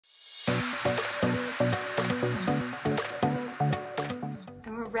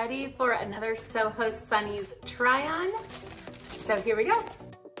ready for another Soho Sunnies try-on? So here we go.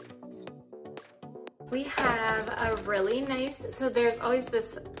 We have a really nice, so there's always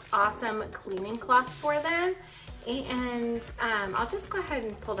this awesome cleaning cloth for them. And I'll just go ahead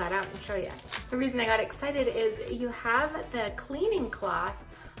and pull that out and show you. The reason I got excited is you have the cleaning cloth,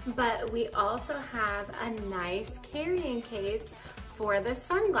 but we also have a nice carrying case for the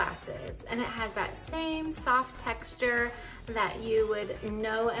sunglasses. And it has that same soft texture that you would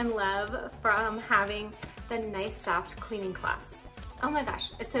know and love from having the nice soft cleaning cloths. Oh my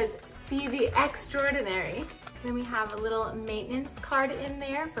gosh, it says, see the extraordinary. Then we have a little maintenance card in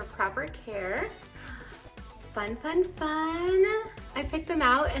there for proper care. Fun, fun, fun. I picked them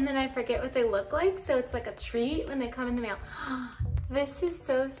out and then I forget what they look like, so it's like a treat when they come in the mail. This is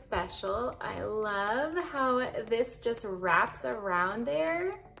so special. I love how this just wraps around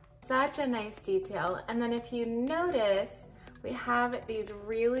there. Such a nice detail. And then if you notice, we have these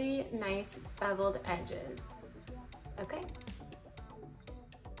really nice beveled edges. Okay.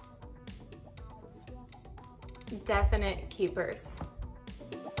 Definite keepers.